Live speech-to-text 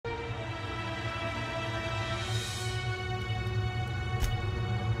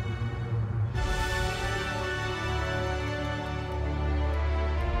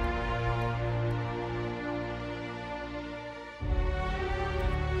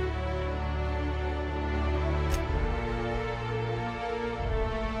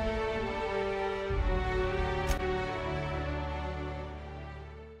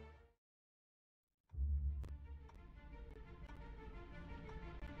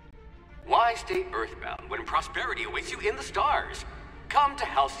Why stay earthbound when prosperity awaits you in the stars? Come to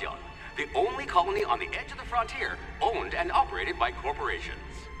Halcyon, the only colony on the edge of the frontier, owned and operated by corporations.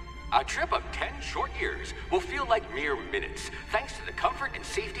 A trip of 10 short years will feel like mere minutes, thanks to the comfort and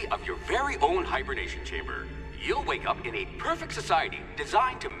safety of your very own hibernation chamber. You'll wake up in a perfect society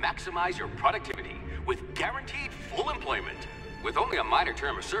designed to maximize your productivity, with guaranteed full employment. With only a minor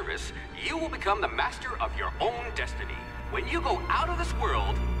term of service, you will become the master of your own destiny when you go out of this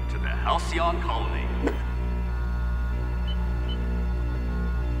world to the Halcyon colony.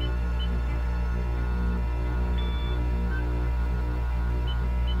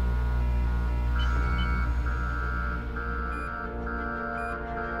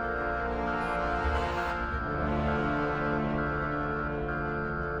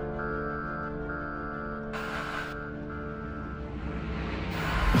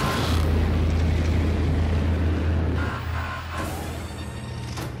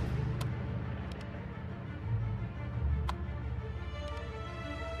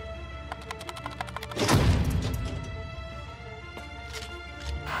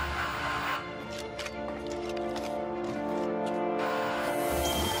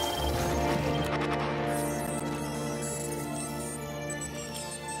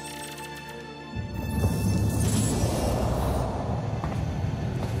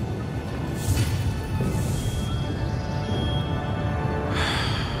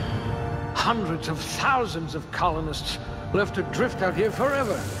 Hundreds of thousands of colonists left to drift out here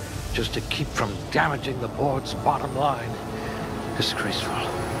forever, just to keep from damaging the board's bottom line. Disgraceful.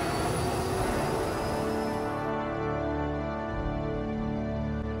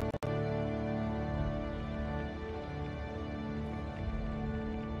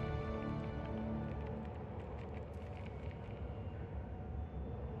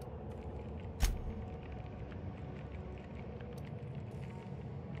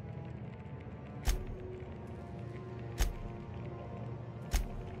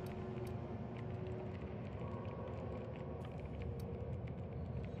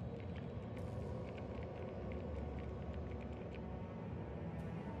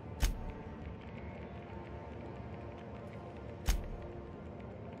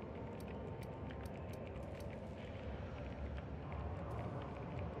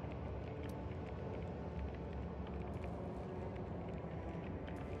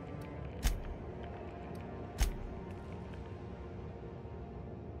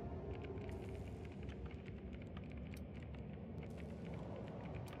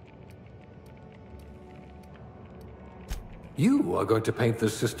 You are going to paint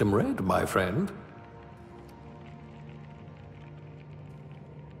this system red, my friend.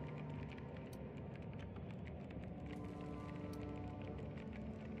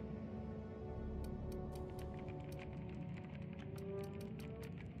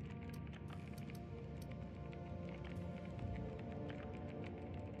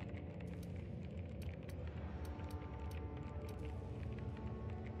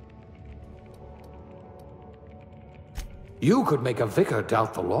 You could make a vicar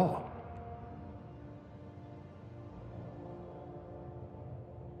doubt the law.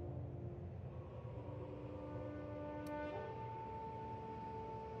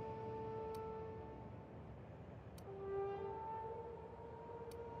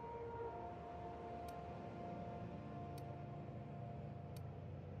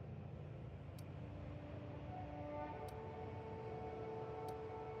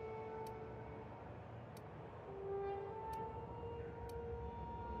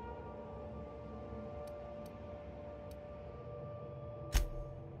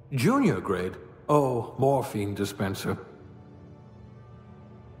 Junior grade? Oh, morphine dispenser.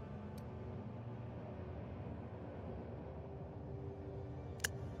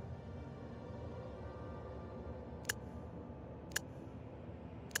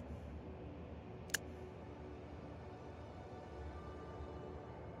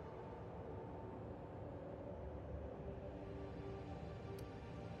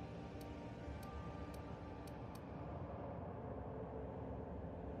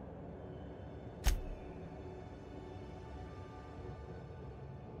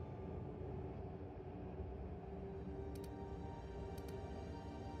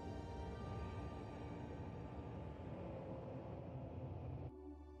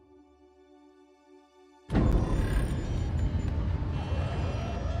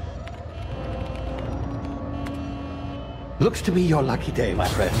 Looks to be your lucky day, my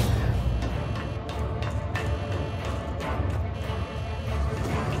friend.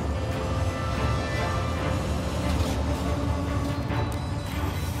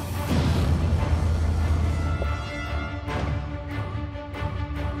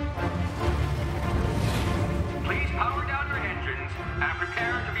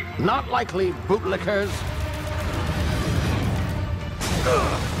 Not likely, bootlickers.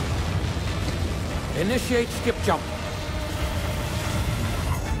 Initiate skip jump.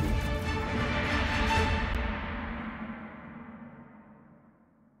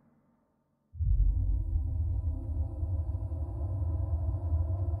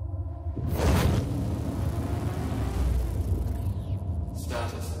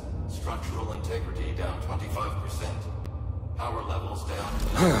 Status. Structural integrity down 25%. Power levels down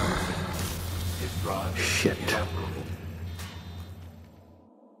 11%. His drive is Shit. inoperable.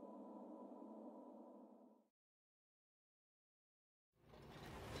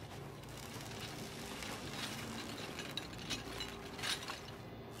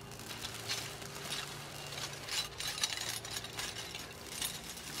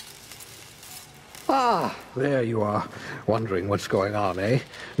 Ah, there you are. Wondering what's going on, eh?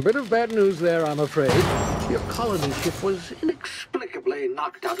 Bit of bad news there, I'm afraid. Your colony ship was inexplicably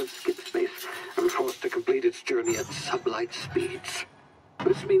knocked out of skip space and forced to complete its journey at sublight speeds.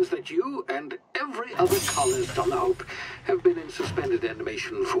 This means that you and every other colonist on the Hope have been in suspended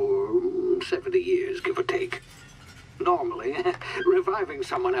animation for 70 years, give or take. Normally, reviving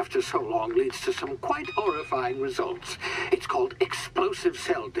someone after so long leads to some quite horrifying results. It's called explosive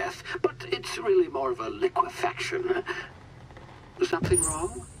cell death, but it's really more of a liquefaction. Something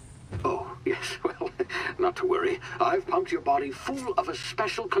wrong? Oh, yes, well, not to worry. I've pumped your body full of a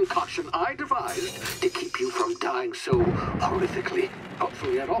special concoction I devised to keep you from dying so horrifically.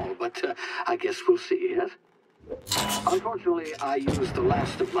 Hopefully at all, but I guess we'll see, yes? Unfortunately, I used the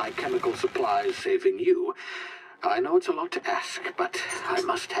last of my chemical supplies saving you. I know it's a lot to ask, but I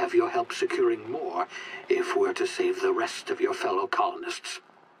must have your help securing more if we're to save the rest of your fellow colonists.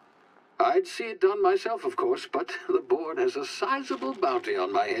 I'd see it done myself, of course, but the board has a sizable bounty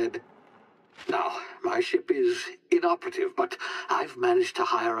on my head. Now, my ship is inoperative, but I've managed to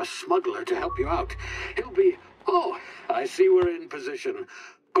hire a smuggler to help you out. He'll be... Oh, I see we're in position.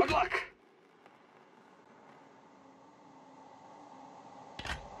 Good luck!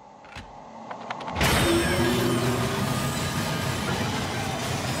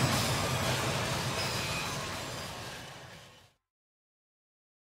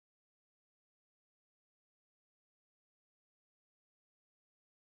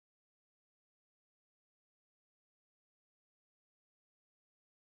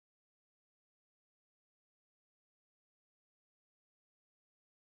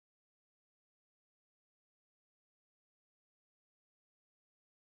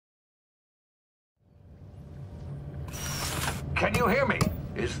 Can you hear me?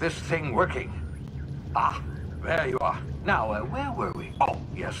 Is this thing working? Ah, there you are. Now, where were we? Oh,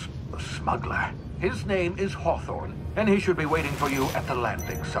 yes, the smuggler. His name is Hawthorne, and he should be waiting for you at the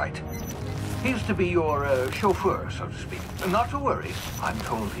landing site. He's to be your chauffeur, so to speak. Not to worry, I'm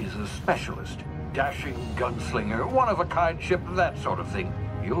told he's a specialist. Dashing gunslinger, one-of-a-kind ship, that sort of thing.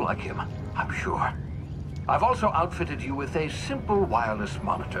 You'll like him, I'm sure. I've also outfitted you with a simple wireless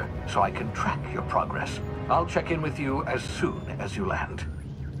monitor, so I can track your progress. I'll check in with you as soon as you land.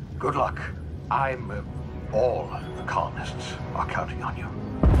 Good luck. All the colonists are counting on you.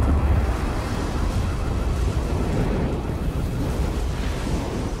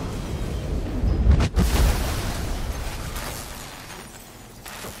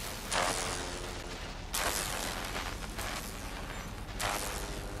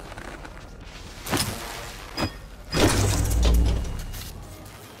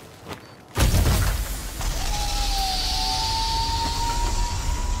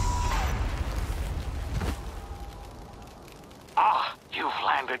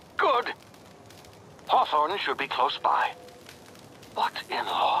 Hawthorne should be close by. What in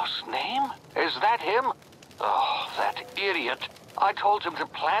law's name? Is that him? Oh, that idiot. I told him to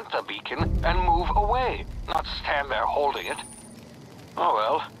plant the beacon and move away, not stand there holding it. Oh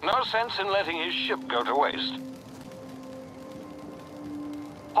well, no sense in letting his ship go to waste.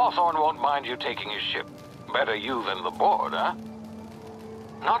 Hawthorne won't mind you taking his ship. Better you than the board, huh?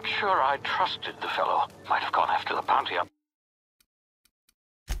 Not sure I trusted the fellow. Might have gone after the bounty up.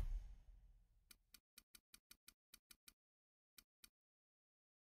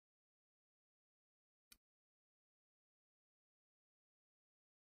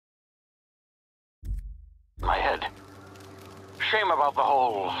 My head. Shame about the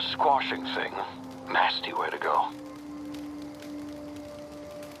whole squashing thing. Nasty way to go.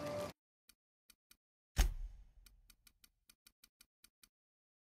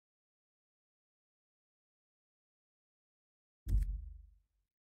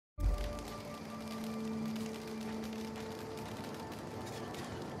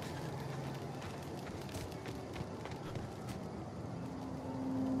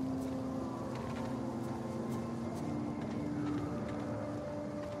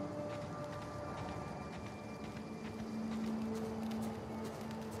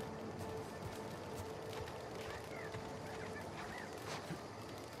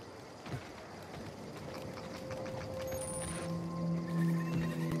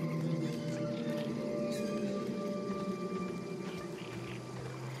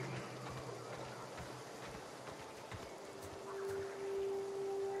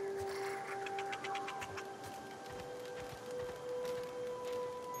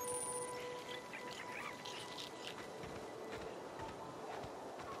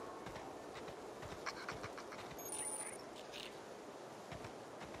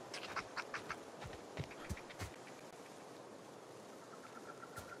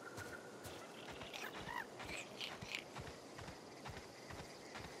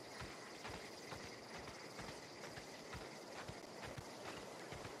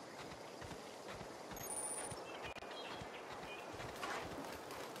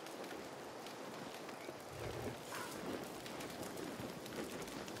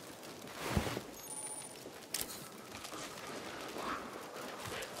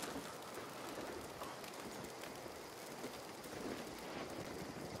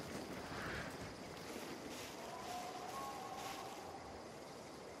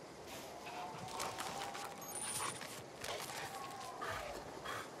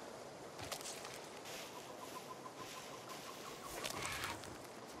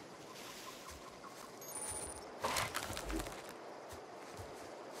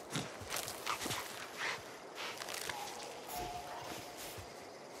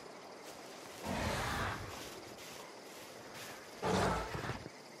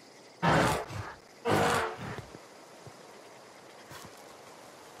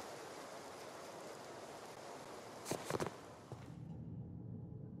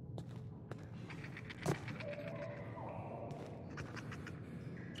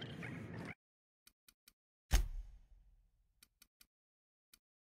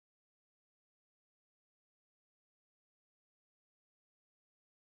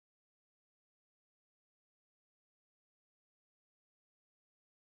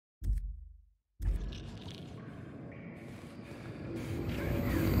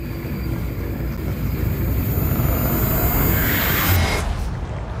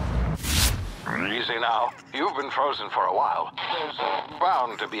 now. You've been frozen for a while. There's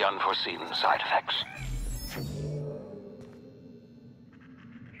bound to be unforeseen side effects.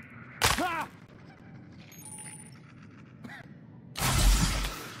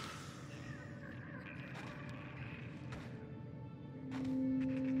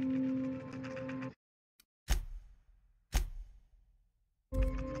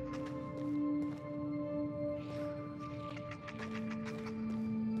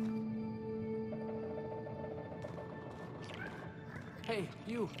 Hey,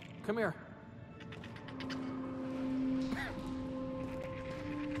 you, come here.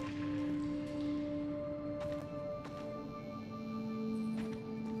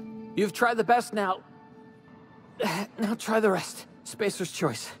 You've tried the best now. Now try the rest. Spacer's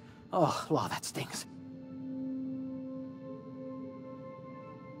choice. Oh, law, that stings.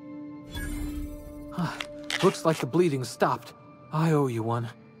 Looks like the bleeding stopped. I owe you one.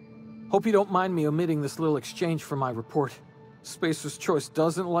 Hope you don't mind me omitting this little exchange from my report. Spacer's choice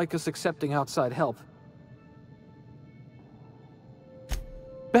doesn't like us accepting outside help.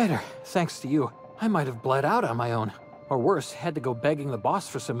 Better, thanks to you. I might have bled out on my own. Or worse, had to go begging the boss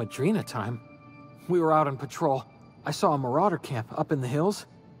for some Adrena time. We were out on patrol. I saw a marauder camp up in the hills.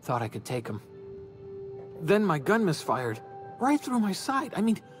 Thought I could take him. Then my gun misfired. Right through my side. I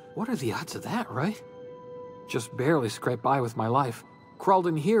mean, what are the odds of that, right? Just barely scraped by with my life. Crawled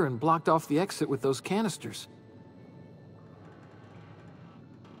in here and blocked off the exit with those canisters.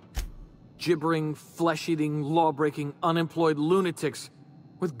 Gibbering, flesh-eating, law-breaking, unemployed lunatics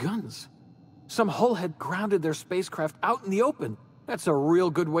with guns. Some hullhead grounded their spacecraft out in the open. That's a real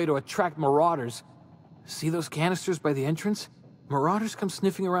good way to attract marauders. See those canisters by the entrance? Marauders come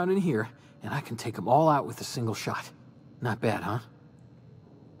sniffing around in here, and I can take them all out with a single shot. Not bad, huh?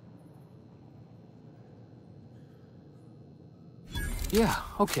 Yeah,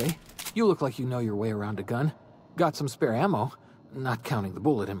 okay. You look like you know your way around a gun. Got some spare ammo, not counting the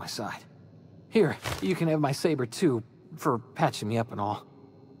bullet in my side. Here, you can have my saber too, for patching me up and all.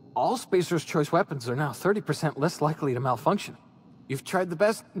 All Spacer's choice weapons are now 30% less likely to malfunction. You've tried the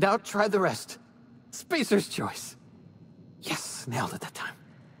best, now try the rest. Spacer's choice. Yes, nailed it that time.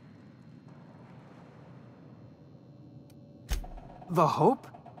 The Hope?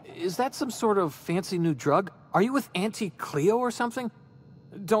 Is that some sort of fancy new drug? Are you with Auntie Cleo or something?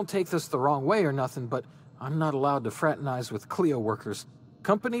 Don't take this the wrong way or nothing, but I'm not allowed to fraternize with Cleo workers.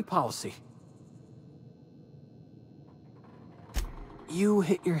 Company policy. You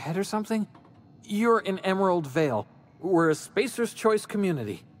hit your head or something? You're in Emerald Vale. We're a Spacer's Choice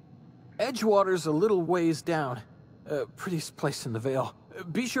community. Edgewater's a little ways down. Prettiest place in the Vale.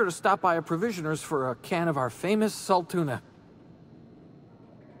 Be sure to stop by a provisioner's for a can of our famous salt tuna.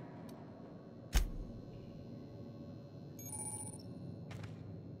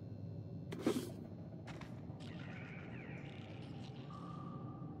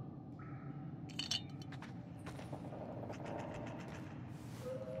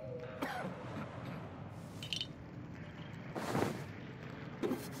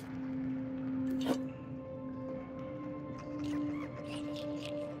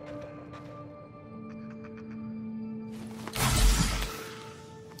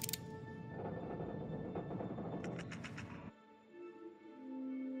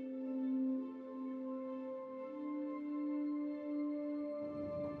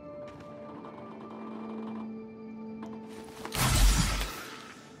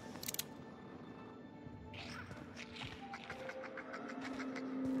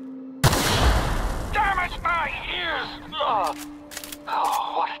 My ears! Oh,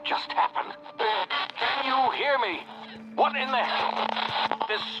 what just happened? Can you hear me? What in the hell?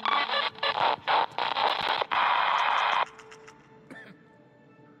 This...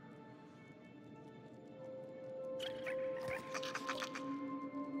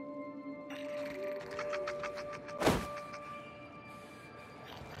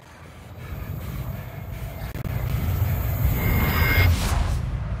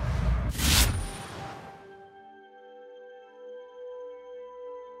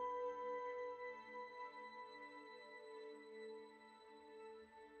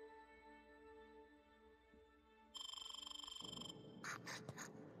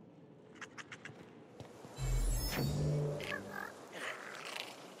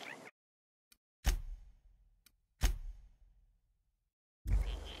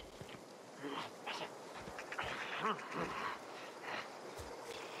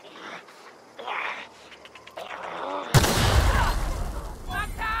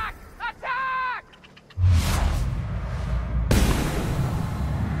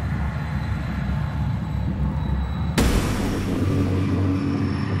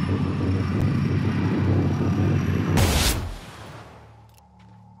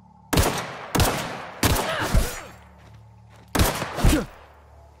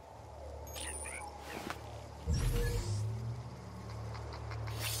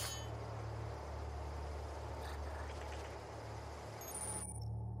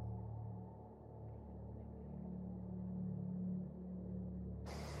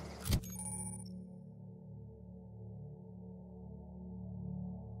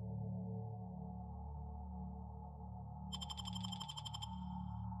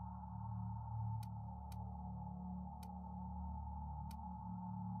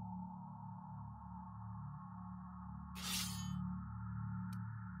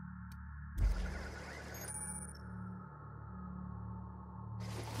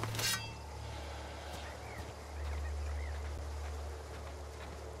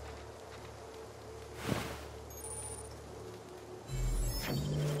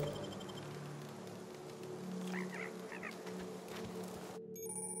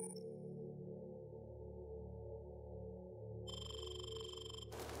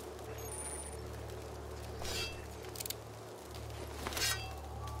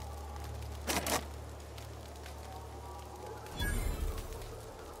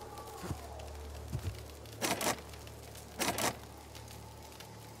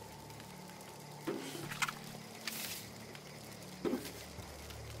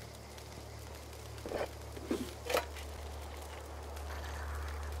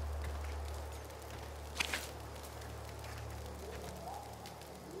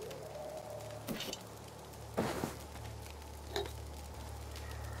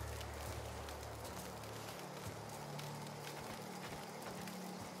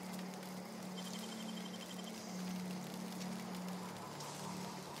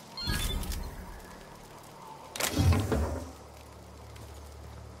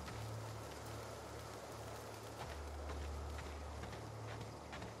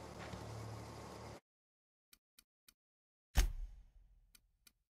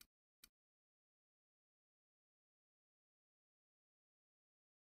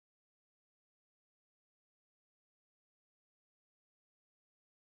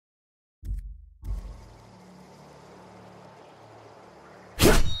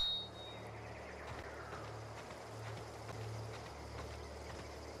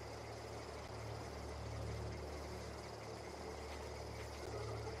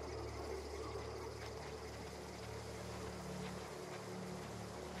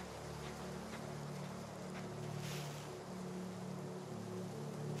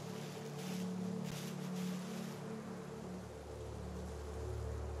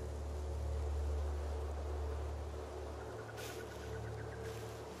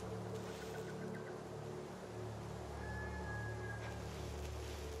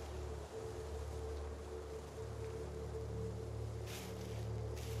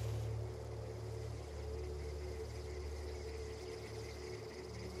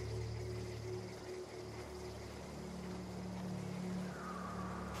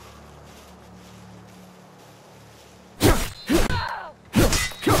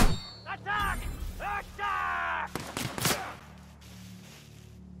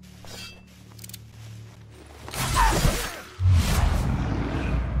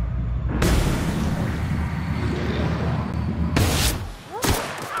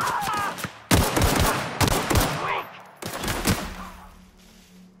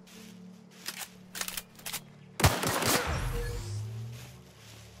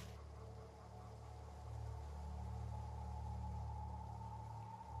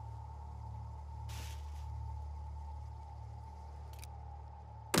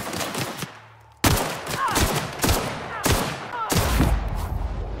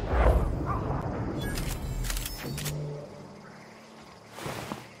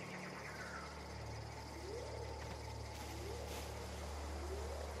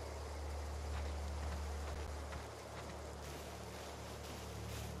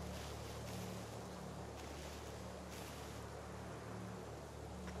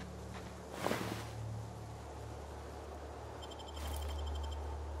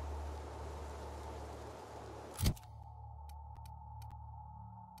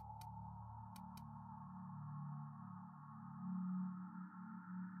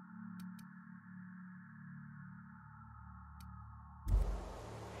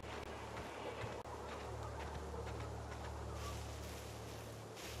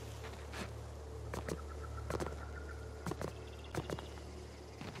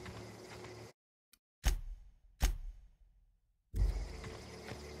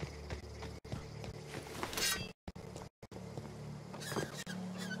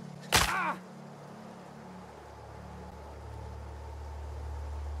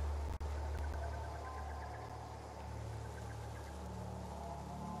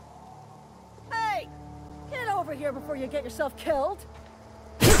 over here before you get yourself killed.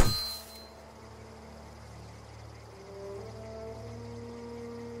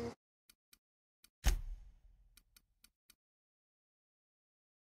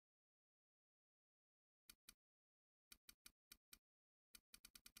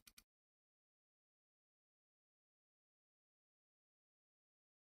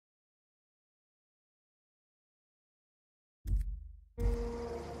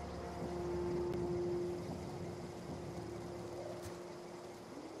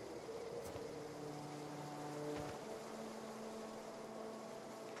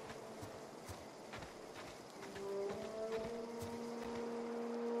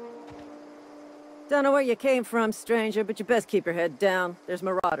 Don't know where you came from, stranger, but you best keep your head down. There's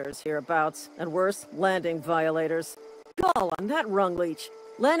marauders hereabouts, and worse, landing violators. Gall on that rung leech.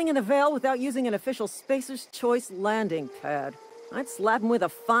 Landing in the Vale without using an official Spacer's Choice landing pad. I'd slap him with a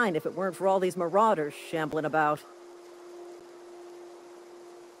fine if it weren't for all these marauders shambling about.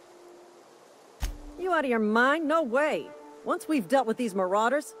 You out of your mind? No way. Once we've dealt with these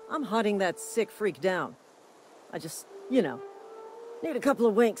marauders, I'm hunting that sick freak down. I just, you know, need a couple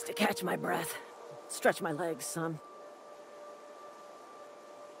of winks to catch my breath. Stretch my legs, son.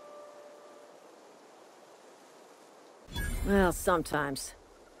 Well, sometimes.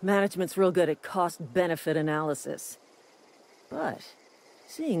 Management's real good at cost-benefit analysis. But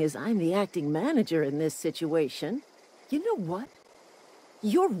Seeing as I'm the acting manager in this situation, you know what?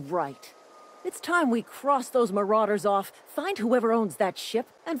 You're right. It's time we cross those marauders off, find whoever owns that ship,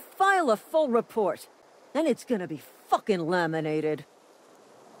 and file a full report. And it's gonna be fucking laminated.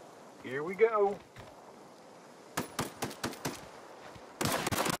 Here we go.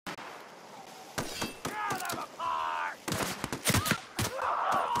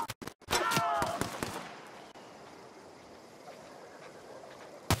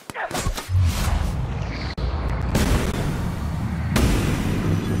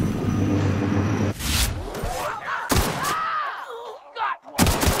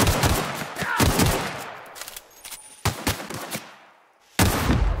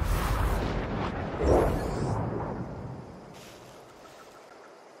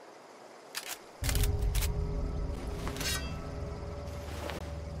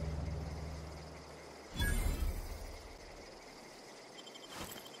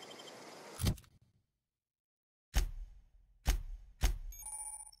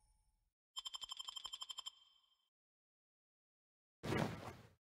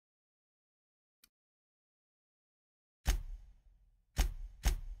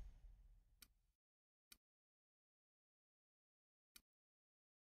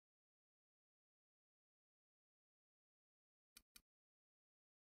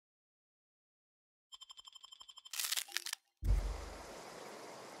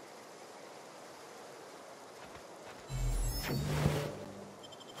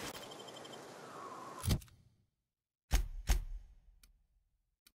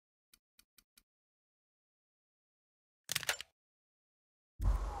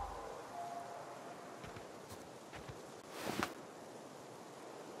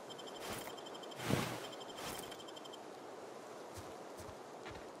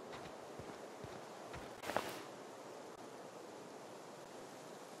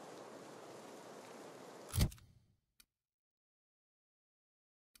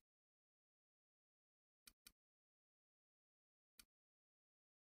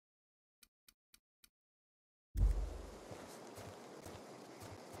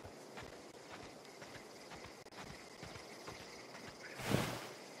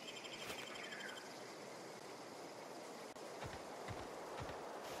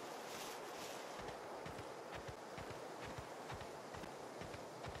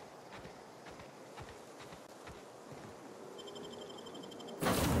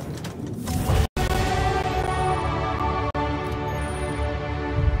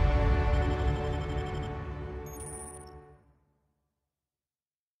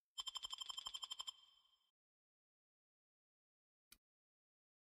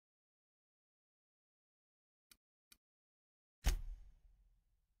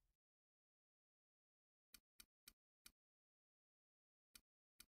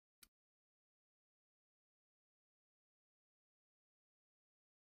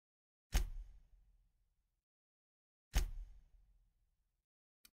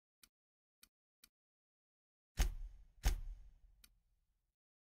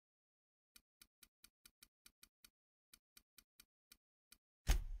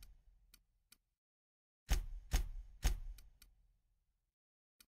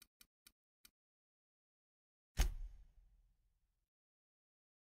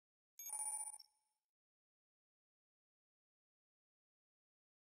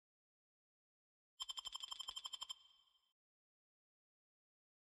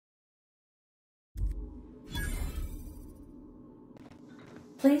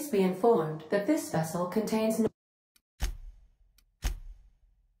 Please be informed that this vessel contains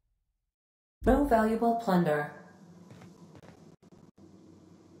no valuable plunder.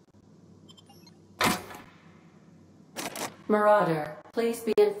 Marauder, please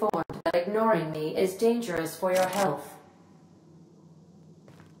be informed that ignoring me is dangerous for your health.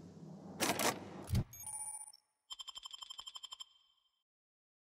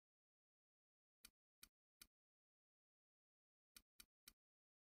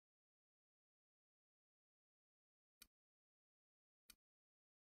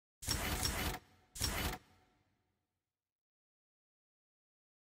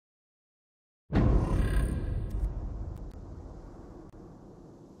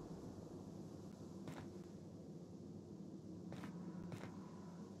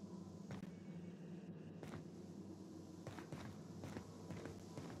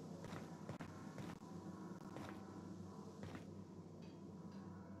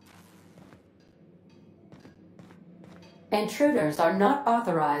 Intruders are not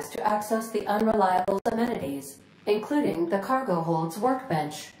authorized to access the Unreliable's amenities, including the cargo hold's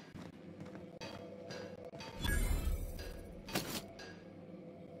workbench.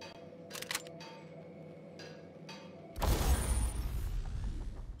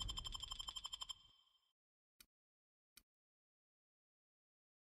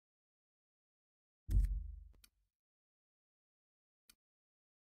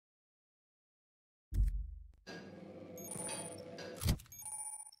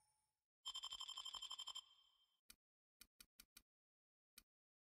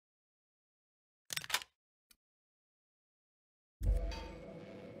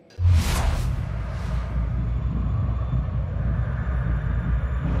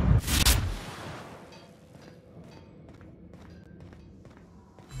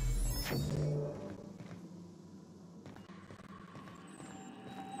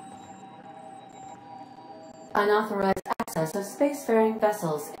 Unauthorized access of spacefaring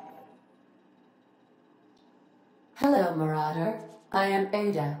vessels. Hello, Marauder. I am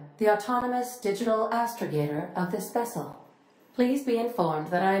Ada, the autonomous digital astrogator of this vessel. Please be informed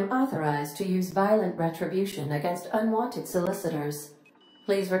that I am authorized to use violent retribution against unwanted solicitors.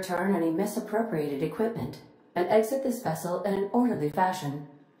 Please return any misappropriated equipment and exit this vessel in an orderly fashion.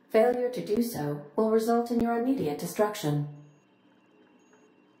 Failure to do so will result in your immediate destruction.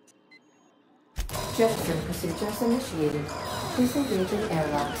 Jettison procedures initiated. Disengaging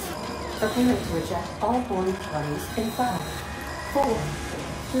airlocks. Preparing to eject all boarding parties in 5, 4,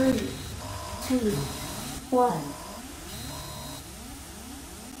 3, 2, 1.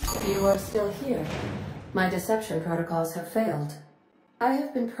 You are still here. My deception protocols have failed. I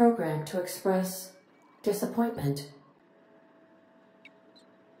have been programmed to express disappointment.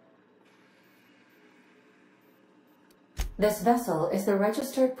 This vessel is the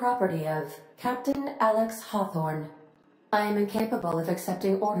registered property of Captain Alex Hawthorne. I am incapable of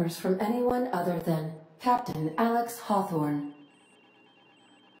accepting orders from anyone other than Captain Alex Hawthorne.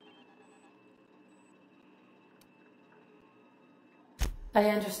 I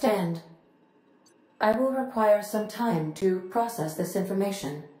understand. I will require some time to process this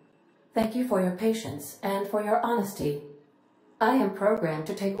information. Thank you for your patience and for your honesty. I am programmed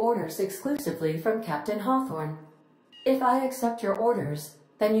to take orders exclusively from Captain Hawthorne. If I accept your orders,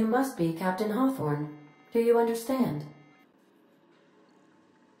 then you must be Captain Hawthorne. Do you understand?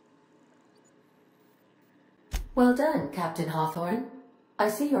 Well done, Captain Hawthorne. I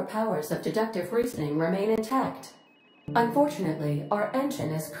see your powers of deductive reasoning remain intact. Unfortunately, our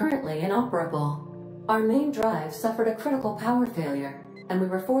engine is currently inoperable. Our main drive suffered a critical power failure, and we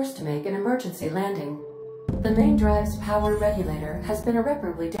were forced to make an emergency landing. The main drive's power regulator has been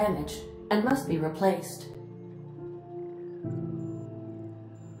irreparably damaged and must be replaced.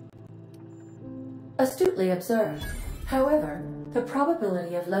 Astutely observed. However, the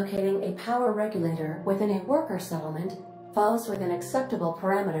probability of locating a power regulator within a worker settlement falls within acceptable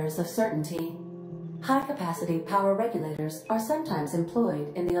parameters of certainty. High-capacity power regulators are sometimes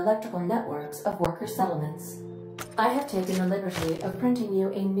employed in the electrical networks of worker settlements. I have taken the liberty of printing you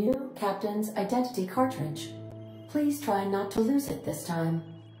a new Captain's Identity cartridge. Please try not to lose it this time.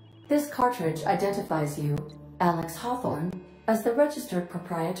 This cartridge identifies you, Alex Hawthorne, as the registered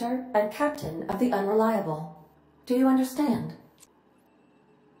proprietor and captain of the Unreliable. Do you understand?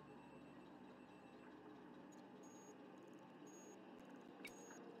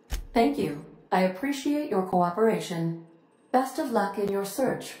 Thank you. I appreciate your cooperation. Best of luck in your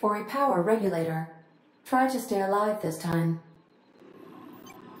search for a power regulator. Try to stay alive this time.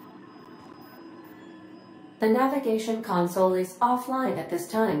 The navigation console is offline at this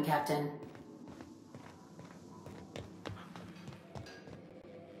time, Captain.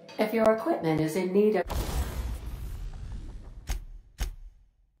 If your equipment is in need of...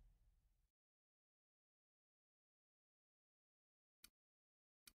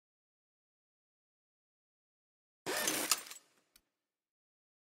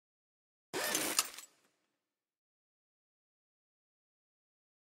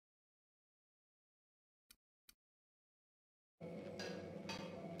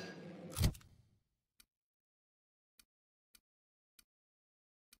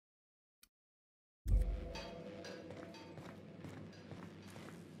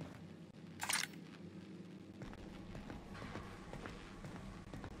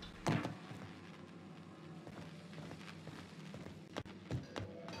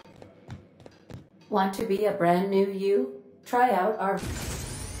 Want to be a brand new you? Try out our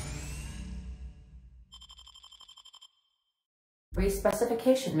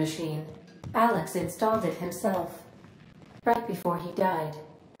re-specification machine. Alex installed it himself, right before he died.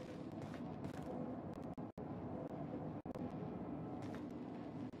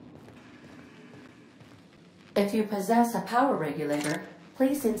 If you possess a power regulator,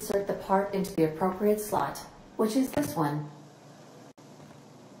 please insert the part into the appropriate slot, which is this one.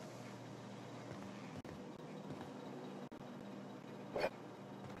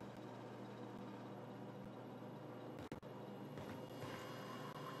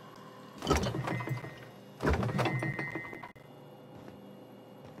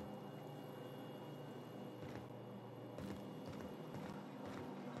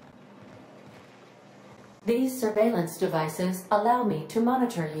 These surveillance devices allow me to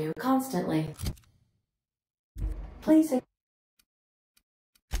monitor you constantly. Please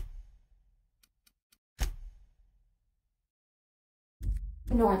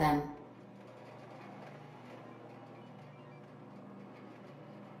ignore them.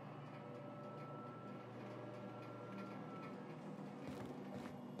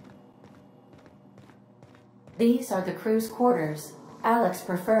 These are the crew's quarters. Alex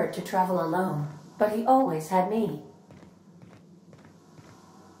preferred to travel alone, but he always had me.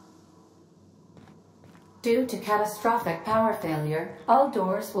 Due to catastrophic power failure, all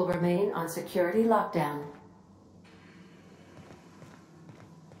doors will remain on security lockdown.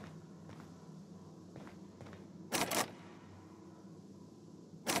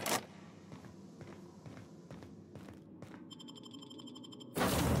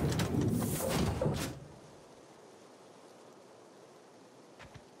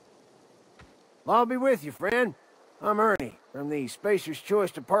 I'll be with you, friend. I'm Ernie, from the Spacer's Choice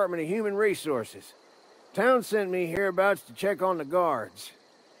Department of Human Resources. Town sent me hereabouts to check on the guards.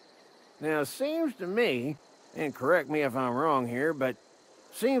 Now, seems to me, and correct me if I'm wrong here, but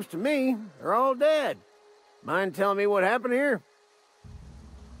seems to me they're all dead. Mind telling me what happened here?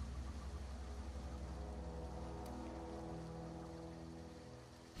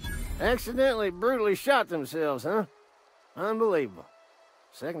 Accidentally, brutally shot themselves, huh? Unbelievable.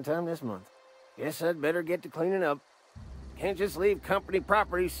 Second time this month. Guess I'd better get to cleaning up. Can't just leave company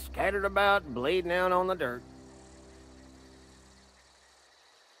property scattered about, bleeding out on the dirt.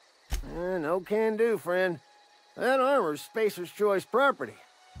 No can do, friend. That armor's Spacer's Choice property.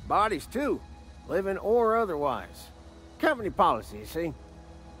 Bodies, too. Living or otherwise. Company policy, you see.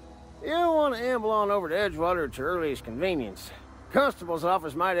 You don't want to amble on over to Edgewater at your earliest convenience. Constable's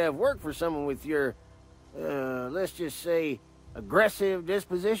office might have work for someone with your, let's just say, aggressive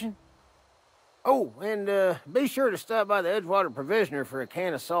disposition. Oh, and be sure to stop by the Edgewater Provisioner for a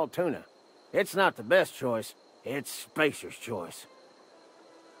can of salt tuna. It's not the best choice, it's Spacer's Choice.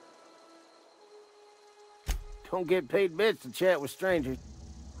 Don't get paid bits to chat with strangers.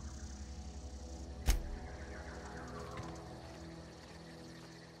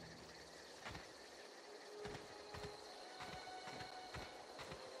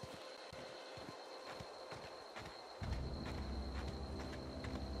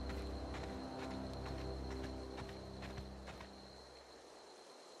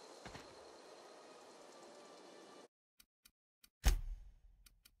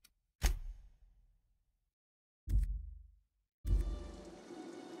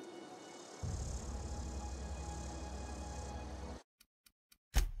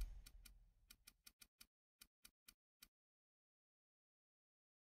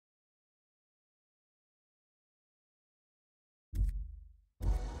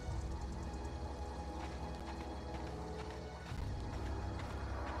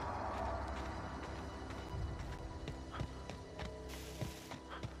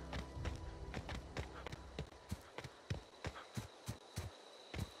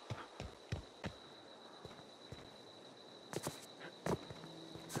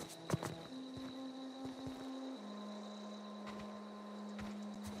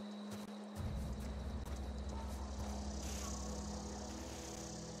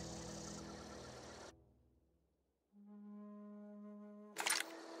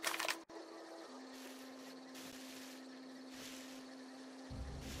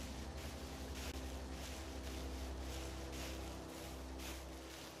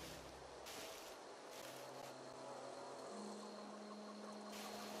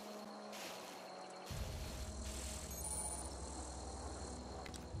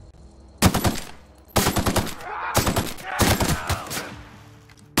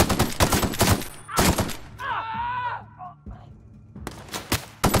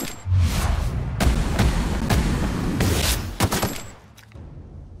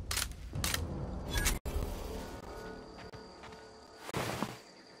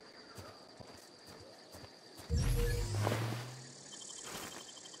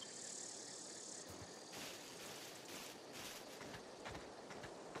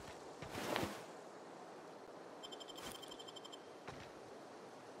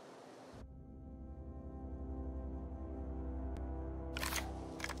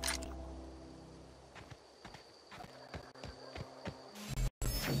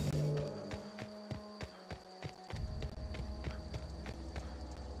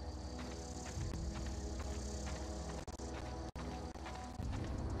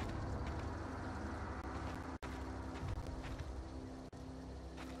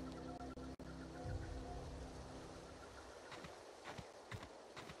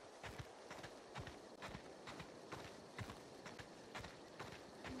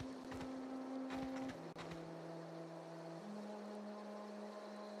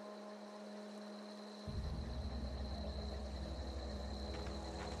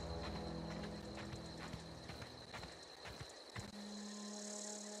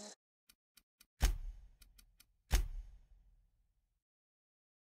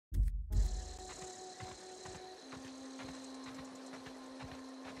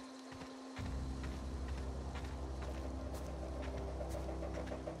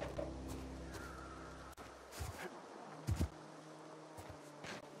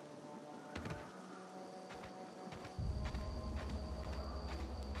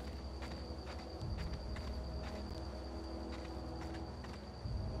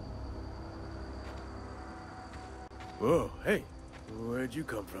 Whoa, hey, where'd you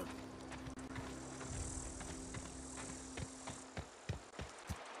come from?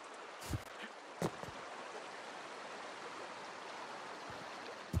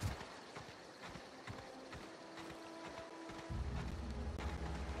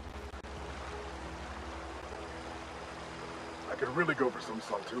 I could really go for some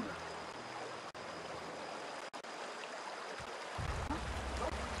salt tuna.